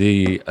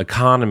the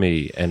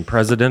economy and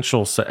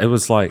presidential. It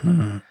was like,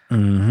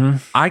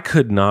 I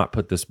could not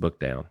put this book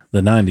down. The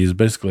 90s,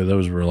 basically,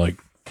 those were like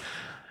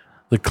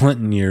the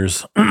Clinton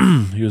years.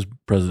 He was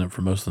president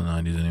for most of the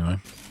 90s anyway.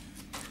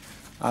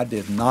 I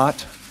did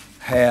not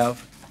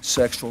have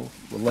sexual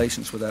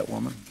relations with that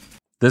woman.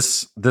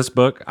 This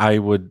book, I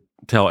would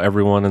tell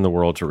everyone in the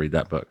world to read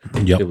that book.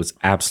 Yep. It was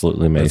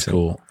absolutely amazing. That's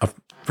cool. I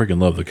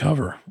freaking love the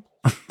cover.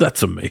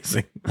 That's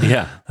amazing.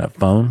 Yeah. That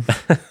phone.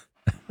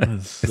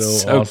 That's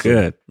so awesome.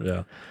 Good.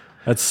 Yeah.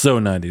 That's so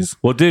 90s.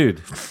 Well,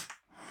 dude,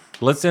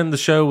 let's end the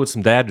show with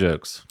some dad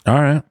jokes.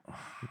 All right.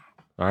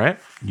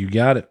 You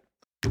got it.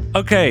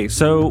 Okay,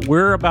 so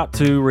we're about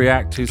to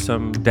react to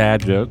some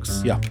dad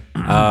jokes. Yeah.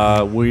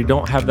 We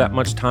don't have that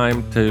much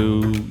time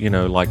to,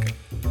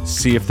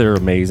 see if they're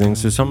amazing.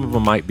 So some of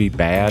them might be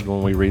bad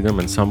when we read them,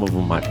 and some of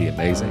them might be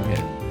amazing.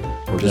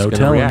 And we're just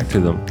going to react to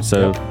them.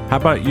 So how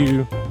about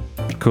you,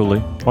 Cooley?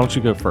 Why don't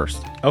you go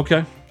first?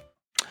 Okay.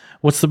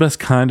 What's the best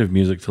kind of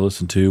music to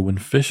listen to when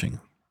fishing?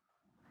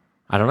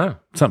 I don't know.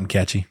 Something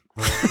catchy.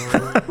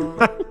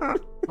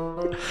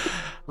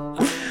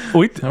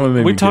 We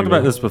talked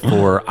about this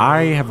before.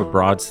 I have a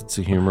broad sense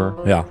of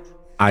humor. Yeah.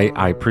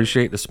 I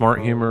appreciate the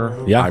smart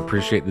humor. Yeah. I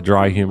appreciate the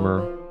dry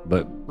humor.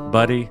 But,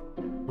 buddy,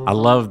 I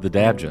love the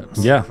dad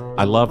jokes. Yeah.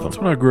 I love them. That's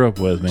what I grew up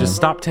with, man. Just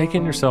stop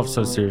taking yourself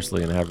so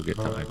seriously and have a good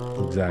time.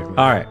 Exactly.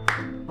 All right.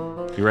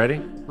 You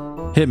ready?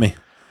 Hit me.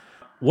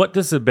 What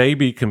does a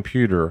baby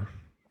computer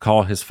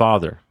call his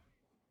father?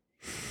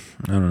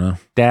 I don't know.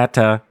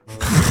 Data.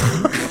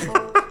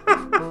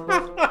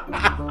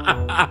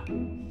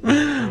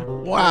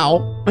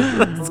 Wow.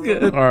 That's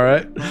good. All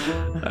right.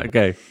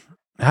 Okay.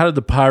 How did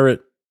the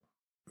pirate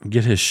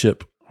get his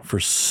ship for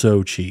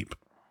so cheap?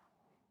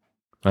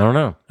 I don't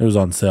know. It was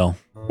on sale.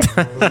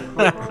 So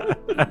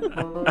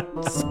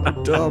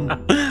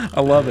dumb.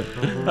 I love it.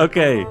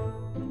 Okay.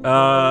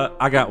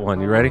 I got one.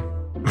 You ready?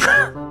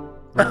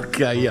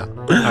 Okay, yeah.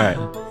 All right.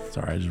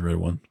 Sorry, I just read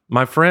one.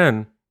 My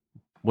friend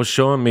was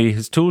showing me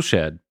his tool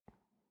shed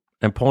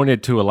and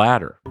pointed to a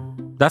ladder.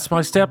 That's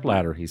my step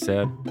ladder, he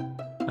said.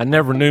 I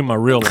never knew my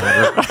real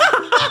ladder.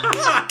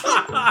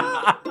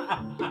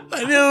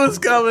 I knew it was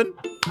coming.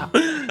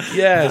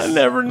 Yes. I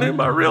never knew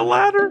my real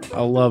ladder.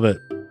 I love it.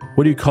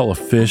 What do you call a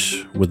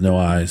fish with no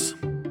eyes?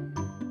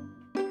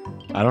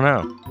 I don't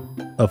know.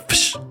 A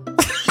fish.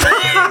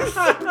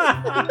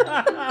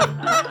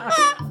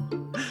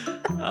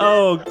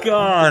 Oh,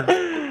 God.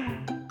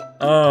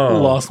 Oh. I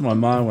lost my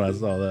mind when I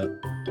saw that.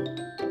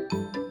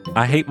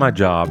 I hate my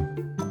job.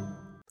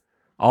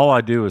 All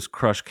I do is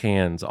crush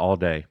cans all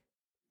day.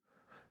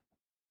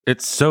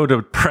 It's so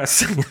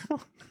depressing.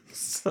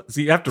 So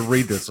you have to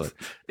read this one.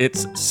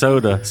 It's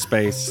soda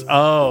space.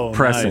 Oh,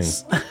 pressing.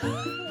 Nice.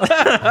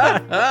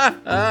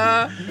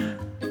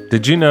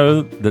 Did you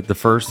know that the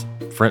first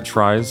French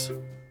fries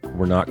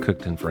were not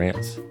cooked in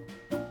France?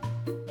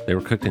 They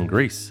were cooked in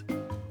Greece.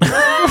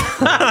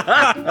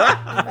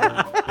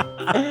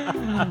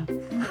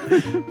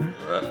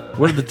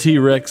 What did the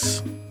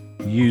T-Rex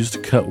use to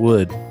cut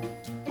wood?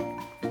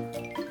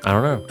 I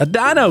don't know. A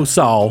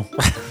dinosaur.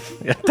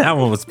 Yeah, that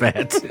one was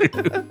bad too.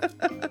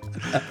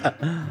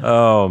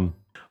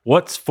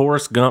 What's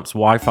Forrest Gump's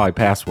Wi-Fi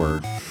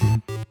password?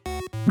 I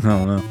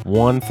don't know.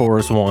 1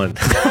 Forrest 1.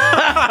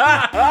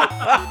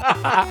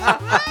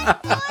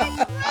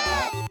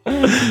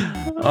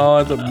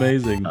 Oh, that's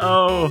amazing.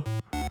 Oh.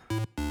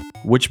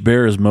 Which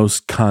bear is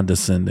most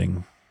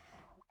condescending?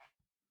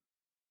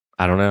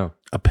 I don't know.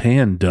 A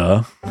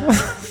panda.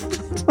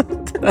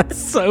 That's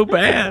so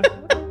bad.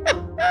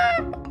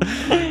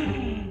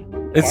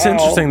 It's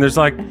interesting. There's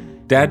like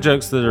dad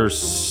jokes that are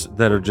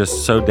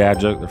just so dad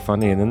joke they're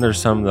funny, and then there's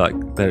some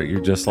like that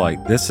you're just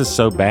like, this is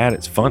so bad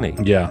it's funny.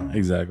 Yeah,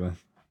 exactly.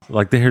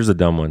 Like here's a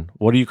dumb one.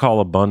 What do you call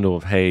a bundle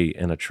of hay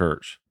in a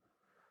church?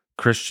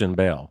 Christian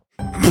Bale.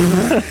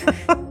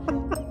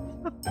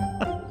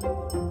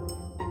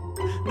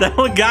 That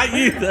one got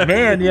you, though.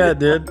 Man, yeah, it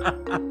did.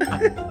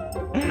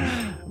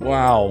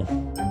 Wow.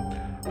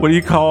 What do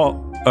you call?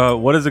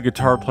 What is a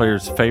guitar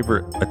player's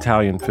favorite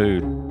Italian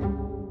food?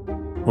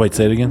 Wait,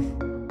 say it again.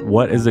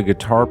 What is a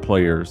guitar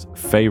player's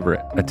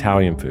favorite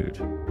Italian food?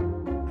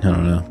 I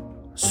don't know.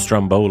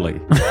 Stromboli.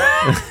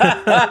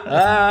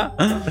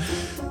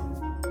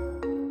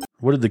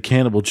 What did the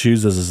cannibal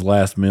choose as his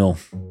last meal?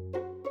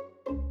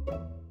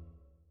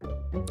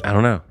 I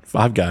don't know.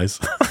 Five Guys.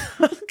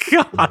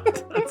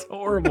 God, that's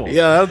horrible.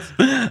 Yeah,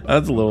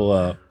 that's a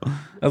little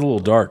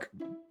dark.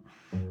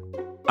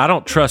 I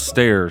don't trust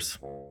stairs.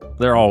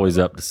 They're always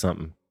up to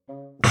something.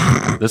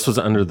 This was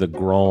under the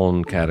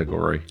groan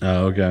category.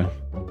 Oh, okay.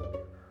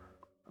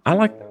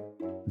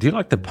 Do you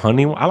like the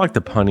punny one? I like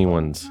the punny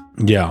ones.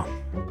 Yeah.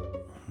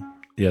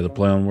 Yeah, the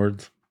play on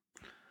words.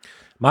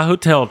 My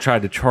hotel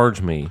tried to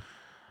charge me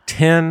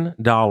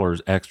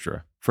 $10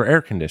 extra for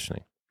air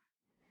conditioning.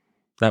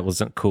 That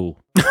wasn't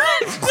cool.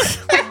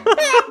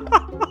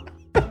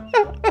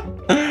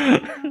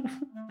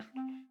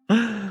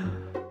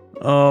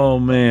 Oh,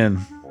 man.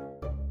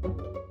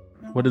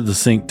 What did the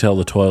sink tell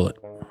the toilet?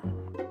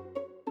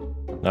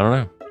 I don't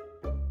know.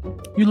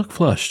 You look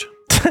flushed.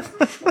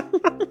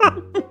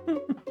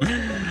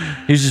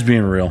 He's just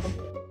being real.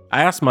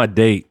 I asked my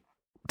date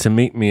to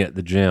meet me at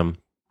the gym,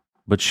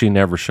 but she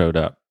never showed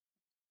up.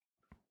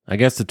 I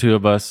guess the two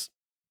of us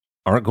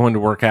aren't going to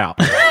work out.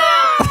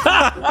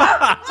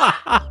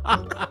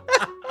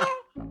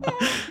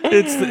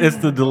 It's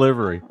the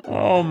delivery.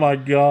 Oh my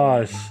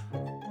gosh.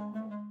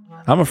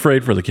 I'm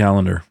afraid for the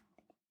calendar.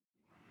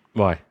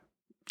 Why?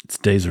 Its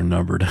days are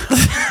numbered.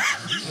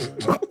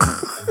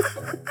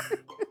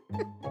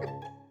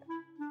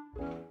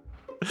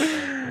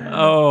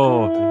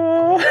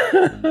 Oh.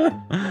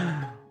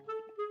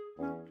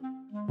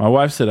 My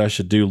wife said I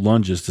should do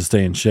lunges to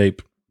stay in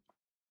shape.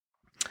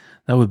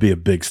 That would be a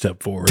big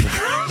step forward.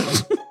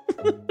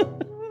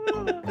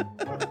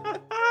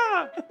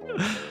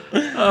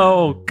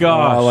 Oh,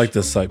 gosh. I like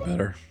this site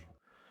better.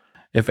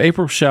 If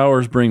April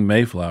showers bring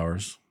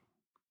Mayflowers,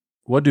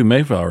 what do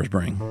Mayflowers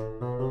bring?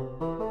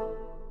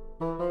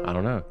 I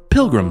don't know.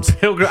 Pilgrims.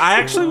 I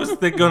actually was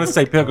going to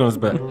say pilgrims,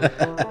 but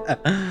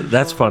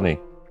that's funny.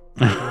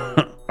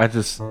 I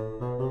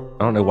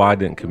don't know why I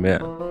didn't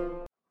commit.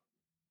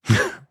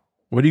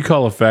 What do you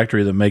call a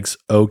factory that makes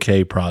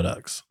okay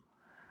products?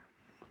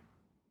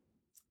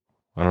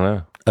 I don't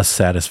know. A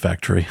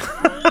satisfactory.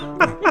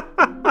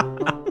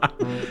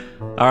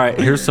 All right,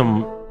 here's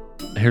some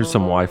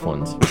wife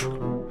ones.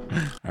 All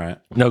right.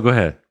 No, go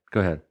ahead. Go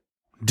ahead.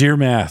 Dear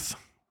Math,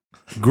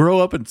 grow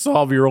up and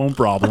solve your own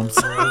problems.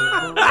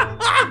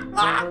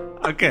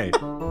 Okay.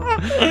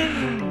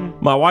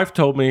 My wife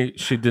told me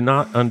she did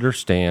not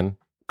understand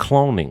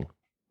cloning.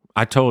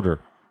 I told her,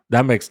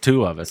 that makes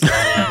two of us.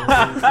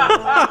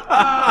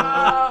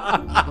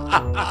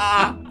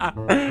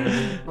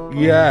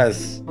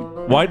 Yes.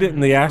 Why didn't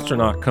the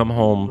astronaut come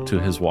home to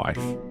his wife?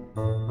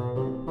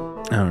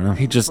 I don't know.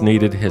 He just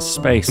needed his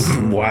space.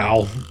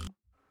 Wow.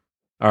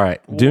 All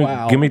right.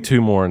 Give me two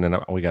more and then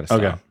we got to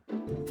stop. Okay.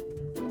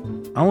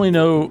 I only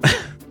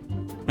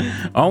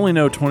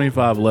know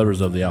 25 letters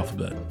of the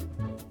alphabet.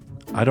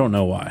 I don't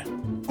know why.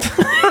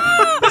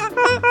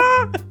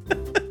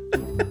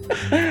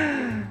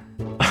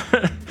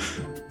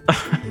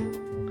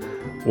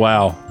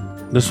 Wow.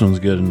 This one's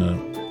good in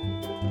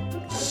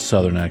a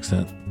southern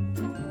accent.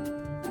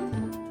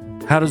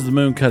 How does the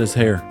moon cut his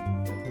hair?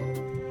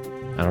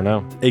 I don't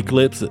know.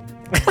 Eclipse it.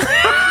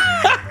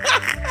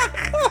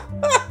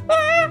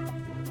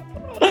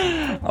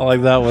 I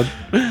like that one.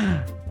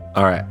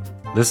 All right.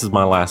 This is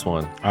my last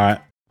one. All right.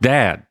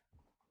 Dad,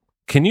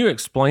 can you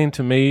explain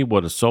to me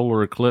what a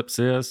solar eclipse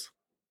is?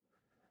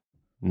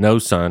 No,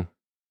 son.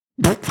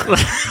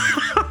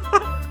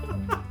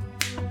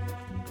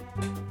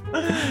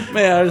 Man,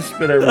 I just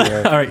spit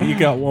everywhere. All right, you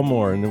got one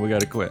more, and then we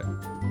got to quit.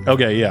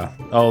 Okay, yeah.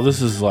 Oh,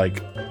 this is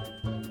like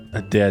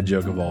a dad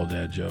joke of all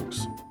dad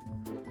jokes.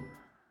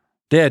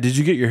 Dad, did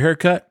you get your hair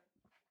cut?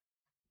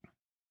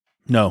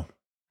 No,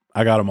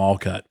 I got them all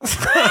cut. That's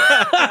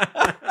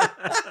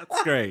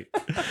great.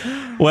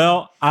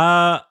 Well,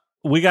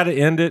 we got to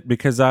end it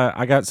because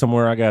I got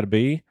somewhere I got to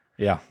be.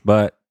 Yeah.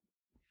 But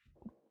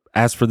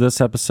as for this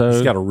episode,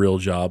 He's got a real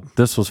job.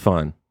 This was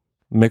fun.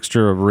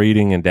 Mixture of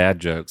reading and dad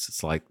jokes.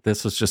 It's like,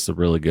 this was just a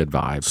really good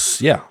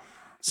vibe. Yeah.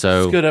 So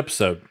it's a good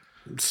episode.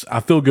 I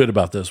feel good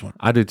about this one.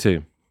 I do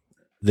too.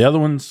 The other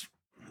ones,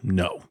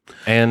 no.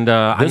 And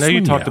I know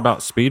you talked yeah.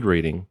 about speed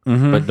reading,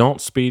 but don't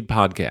speed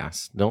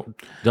podcasts. Don't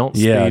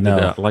speed it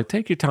up. Like,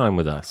 take your time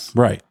with us.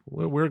 Right.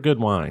 We're a good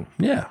wine.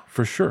 Yeah,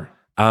 for sure.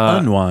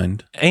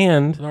 Unwind.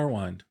 And Our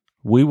wind.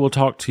 we will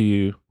talk to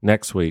you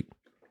next week.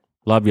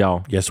 Love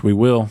y'all. Yes, we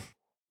will.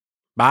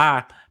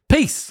 Bye.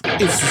 Peace.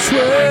 It's the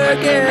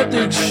Twerk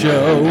Ethic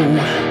Show.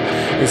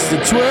 It's the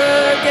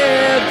Twerk